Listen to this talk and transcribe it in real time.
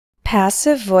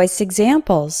Passive voice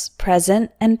examples,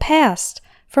 present and past,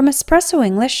 from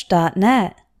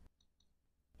EspressoEnglish.net.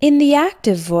 In the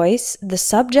active voice, the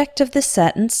subject of the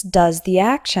sentence does the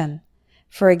action.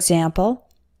 For example,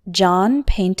 John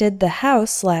painted the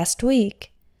house last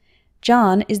week.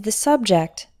 John is the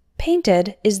subject,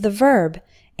 painted is the verb,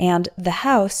 and the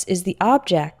house is the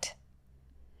object.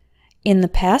 In the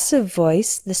passive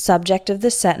voice, the subject of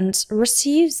the sentence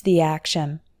receives the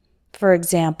action. For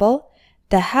example,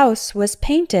 the house was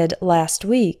painted last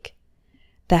week.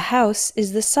 The house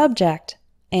is the subject,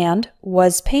 and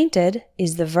was painted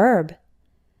is the verb.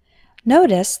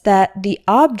 Notice that the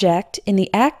object in the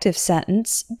active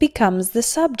sentence becomes the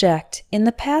subject in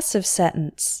the passive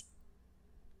sentence.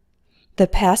 The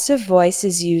passive voice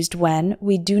is used when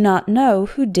we do not know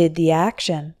who did the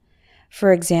action.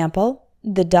 For example,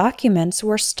 the documents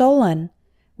were stolen.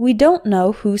 We don't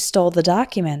know who stole the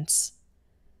documents.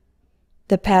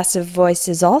 The passive voice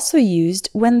is also used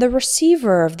when the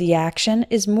receiver of the action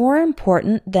is more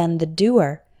important than the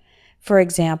doer. For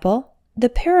example, the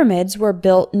pyramids were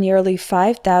built nearly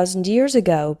 5,000 years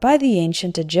ago by the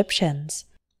ancient Egyptians.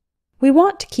 We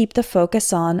want to keep the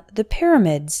focus on the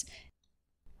pyramids.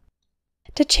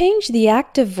 To change the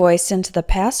active voice into the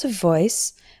passive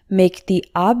voice, make the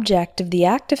object of the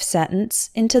active sentence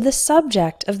into the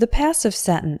subject of the passive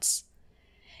sentence.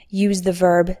 Use the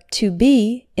verb to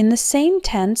be in the same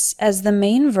tense as the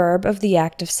main verb of the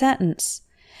active sentence,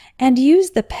 and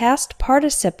use the past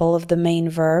participle of the main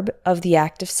verb of the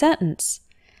active sentence.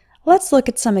 Let's look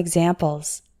at some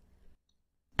examples.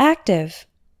 Active: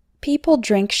 people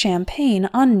drink champagne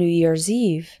on New Year's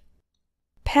Eve.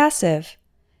 Passive: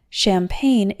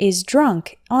 champagne is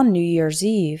drunk on New Year's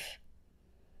Eve.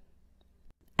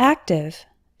 Active: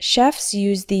 chefs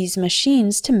use these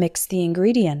machines to mix the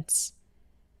ingredients.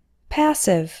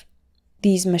 Passive: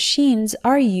 these machines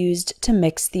are used to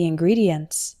mix the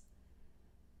ingredients.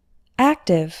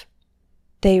 Active: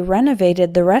 they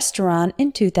renovated the restaurant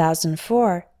in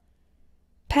 2004.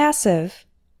 Passive: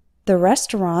 the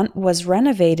restaurant was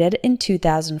renovated in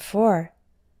 2004.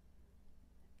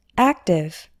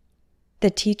 Active: the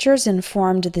teachers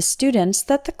informed the students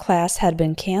that the class had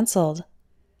been canceled.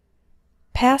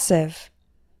 Passive: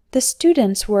 the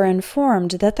students were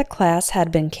informed that the class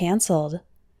had been canceled.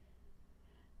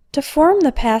 To form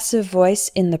the passive voice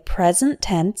in the present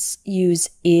tense, use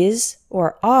is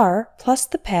or are plus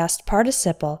the past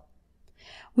participle.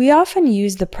 We often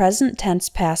use the present tense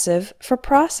passive for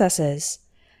processes.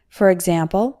 For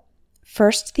example,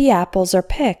 first the apples are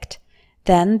picked,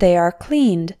 then they are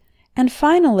cleaned, and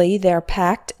finally they are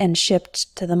packed and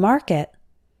shipped to the market.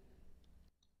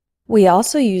 We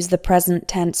also use the present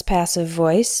tense passive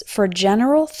voice for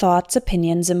general thoughts,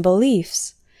 opinions, and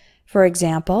beliefs. For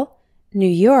example, New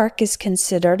York is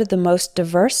considered the most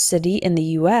diverse city in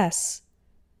the U.S.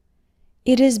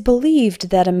 It is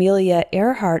believed that Amelia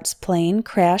Earhart's plane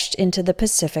crashed into the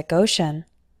Pacific Ocean.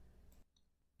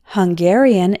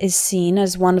 Hungarian is seen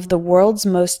as one of the world's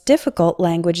most difficult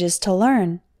languages to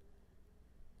learn.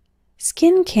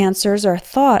 Skin cancers are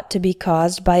thought to be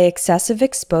caused by excessive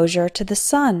exposure to the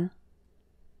sun.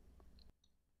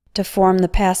 To form the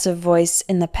passive voice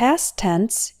in the past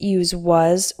tense, use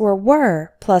was or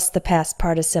were plus the past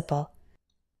participle.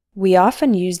 We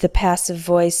often use the passive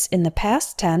voice in the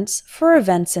past tense for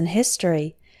events in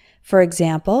history. For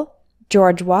example,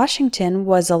 George Washington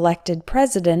was elected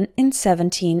president in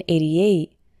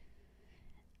 1788.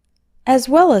 As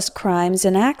well as crimes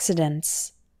and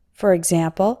accidents. For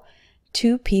example,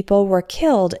 2 people were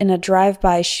killed in a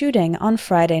drive-by shooting on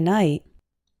Friday night.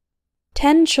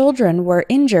 10 children were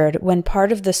injured when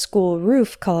part of the school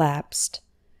roof collapsed.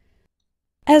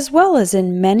 As well as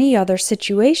in many other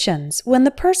situations when the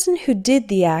person who did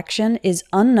the action is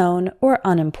unknown or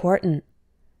unimportant.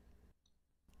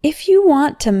 If you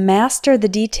want to master the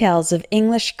details of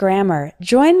English grammar,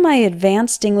 join my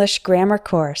Advanced English Grammar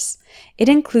course. It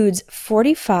includes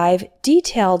 45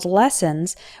 detailed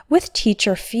lessons with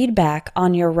teacher feedback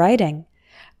on your writing.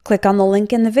 Click on the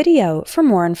link in the video for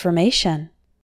more information.